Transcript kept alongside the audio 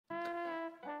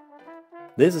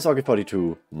This is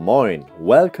Orchid42. Moin!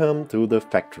 Welcome to the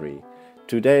factory.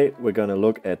 Today we're gonna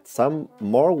look at some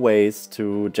more ways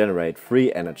to generate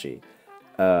free energy.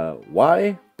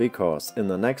 Why? Because in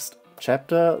the next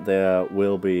chapter there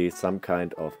will be some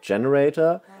kind of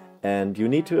generator and you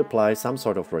need to apply some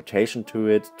sort of rotation to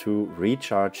it to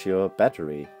recharge your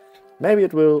battery. Maybe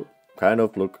it will kind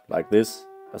of look like this,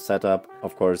 a setup.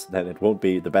 Of course, then it won't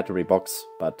be the battery box,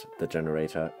 but the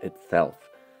generator itself.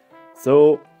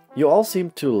 So you all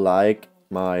seem to like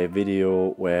my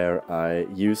video where I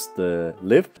used the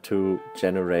lift to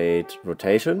generate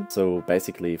rotation, so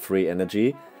basically free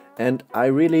energy, and I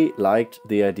really liked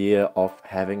the idea of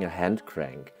having a hand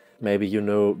crank. Maybe you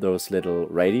know those little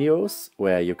radios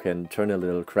where you can turn a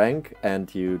little crank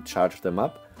and you charge them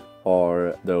up,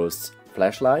 or those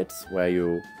flashlights where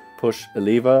you push a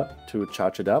lever to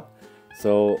charge it up.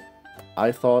 So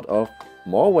I thought of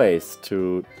more ways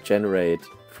to generate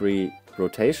free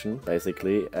rotation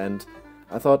basically, and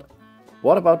I thought,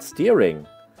 what about steering?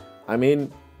 I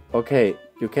mean, okay,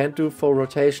 you can't do full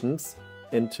rotations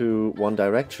into one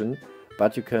direction,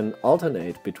 but you can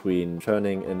alternate between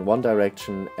turning in one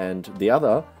direction and the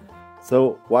other.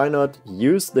 So why not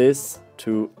use this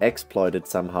to exploit it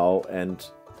somehow and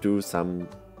do some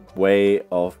way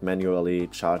of manually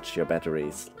charge your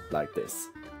batteries like this.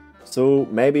 So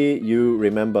maybe you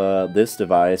remember this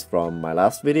device from my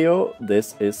last video.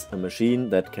 This is a machine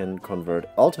that can convert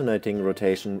alternating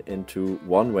rotation into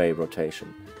one-way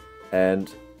rotation.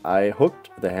 And I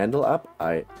hooked the handle up.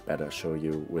 I better show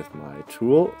you with my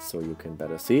tool so you can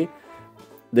better see.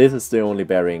 This is the only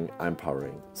bearing I'm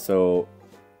powering. So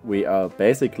we are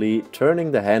basically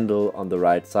turning the handle on the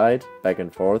right side back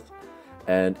and forth.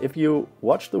 And if you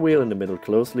watch the wheel in the middle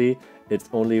closely, it's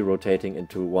only rotating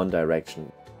into one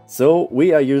direction. So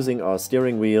we are using our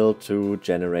steering wheel to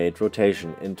generate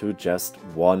rotation into just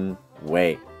one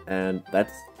way. And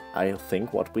that's, I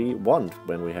think, what we want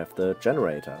when we have the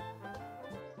generator.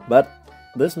 But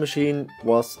this machine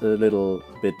was a little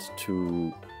bit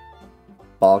too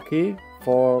bulky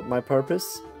for my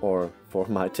purpose, or for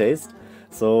my taste.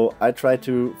 So I tried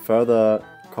to further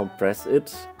compress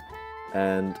it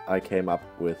and I came up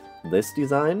with this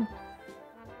design.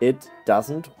 It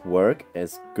doesn't work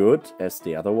as good as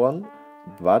the other one,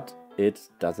 but it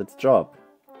does its job.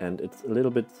 And it's a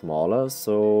little bit smaller,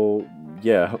 so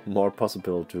yeah, more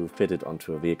possible to fit it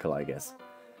onto a vehicle, I guess.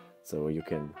 So you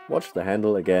can watch the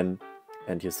handle again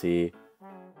and you see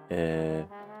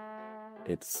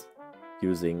it's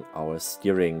using our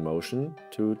steering motion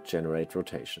to generate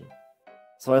rotation.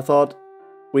 So I thought,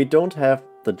 we don't have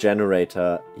the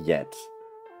generator yet,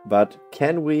 but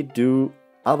can we do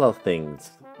other things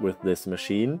with this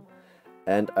machine?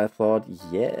 And I thought,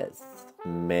 yes,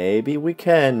 maybe we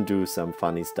can do some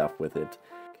funny stuff with it.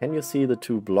 Can you see the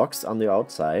two blocks on the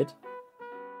outside?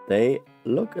 They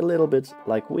look a little bit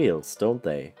like wheels, don't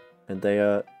they? And they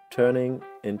are turning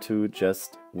into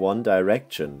just one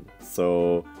direction.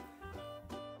 So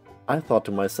I thought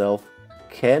to myself,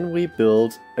 can we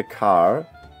build a car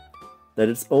that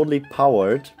is only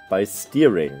powered by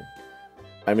steering?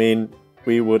 I mean,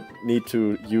 we would need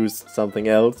to use something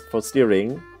else for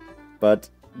steering, but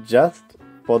just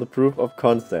for the proof of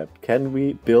concept, can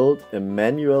we build a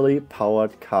manually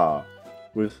powered car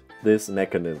with this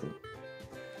mechanism?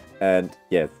 And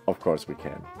yes, of course we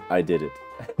can. I did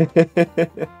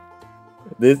it.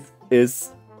 This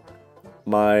is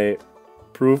my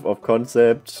proof of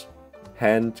concept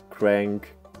hand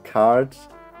crank cart.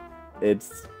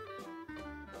 It's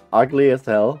ugly as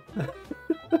hell.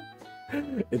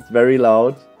 It's very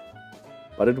loud,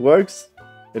 but it works.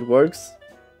 It works.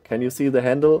 Can you see the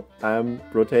handle? I'm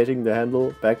rotating the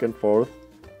handle back and forth.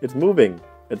 It's moving.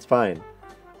 It's fine.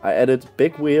 I added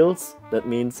big wheels. That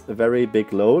means a very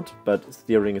big load, but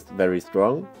steering is very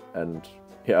strong. And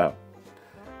yeah,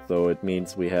 so it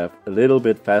means we have a little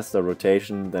bit faster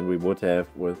rotation than we would have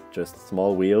with just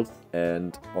small wheels.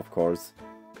 And of course,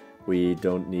 we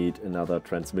don't need another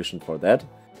transmission for that.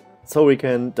 So we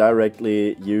can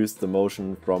directly use the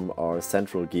motion from our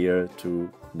central gear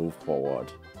to move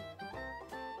forward.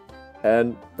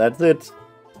 And that's it.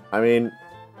 I mean,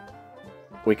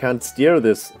 we can't steer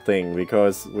this thing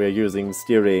because we're using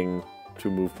steering to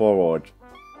move forward.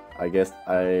 I guess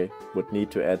I would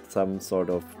need to add some sort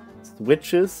of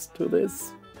switches to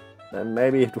this. And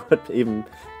maybe it would even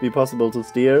be possible to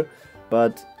steer.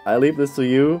 But I leave this to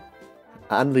you.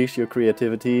 Unleash your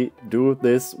creativity, do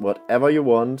this whatever you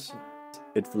want.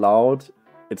 It's loud,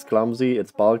 it's clumsy,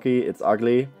 it's bulky, it's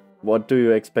ugly. What do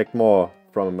you expect more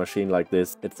from a machine like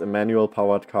this? It's a manual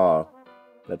powered car.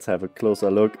 Let's have a closer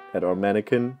look at our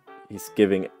mannequin. He's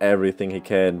giving everything he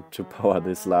can to power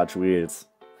these large wheels.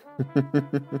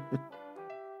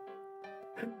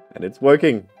 And it's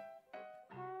working.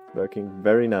 Working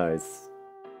very nice.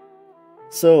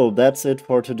 So that's it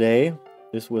for today.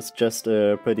 This was just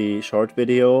a pretty short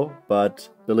video, but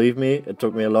believe me, it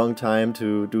took me a long time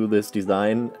to do this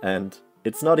design, and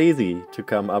it's not easy to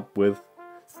come up with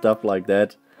stuff like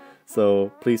that.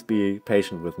 So please be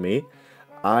patient with me.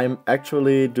 I'm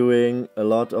actually doing a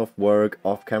lot of work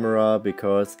off camera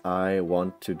because I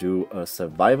want to do a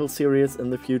survival series in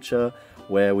the future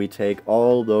where we take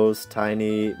all those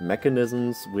tiny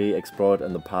mechanisms we explored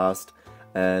in the past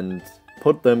and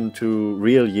put them to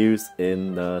real use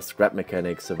in the scrap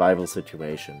mechanic survival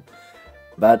situation.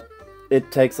 But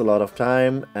it takes a lot of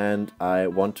time and I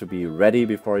want to be ready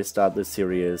before I start this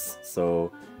series,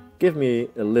 so give me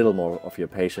a little more of your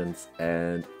patience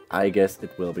and I guess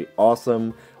it will be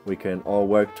awesome. We can all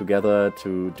work together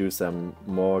to do some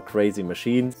more crazy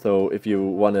machines. So if you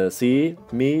want to see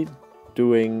me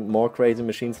doing more crazy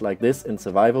machines like this in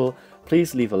survival,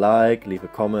 please leave a like, leave a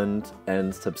comment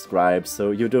and subscribe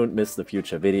so you don't miss the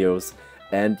future videos.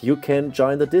 And you can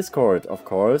join the Discord, of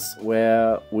course,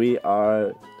 where we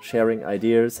are sharing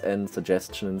ideas and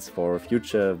suggestions for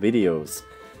future videos.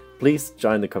 Please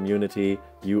join the community.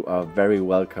 You are very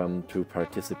welcome to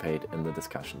participate in the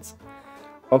discussions.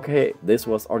 Okay, this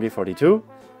was Oggy42.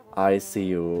 I see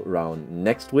you around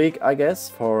next week, I guess,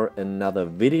 for another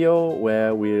video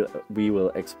where we will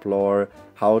explore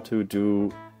how to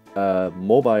do a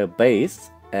mobile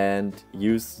base and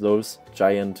use those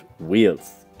giant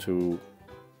wheels to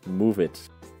move it.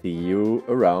 See you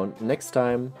around next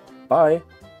time. Bye!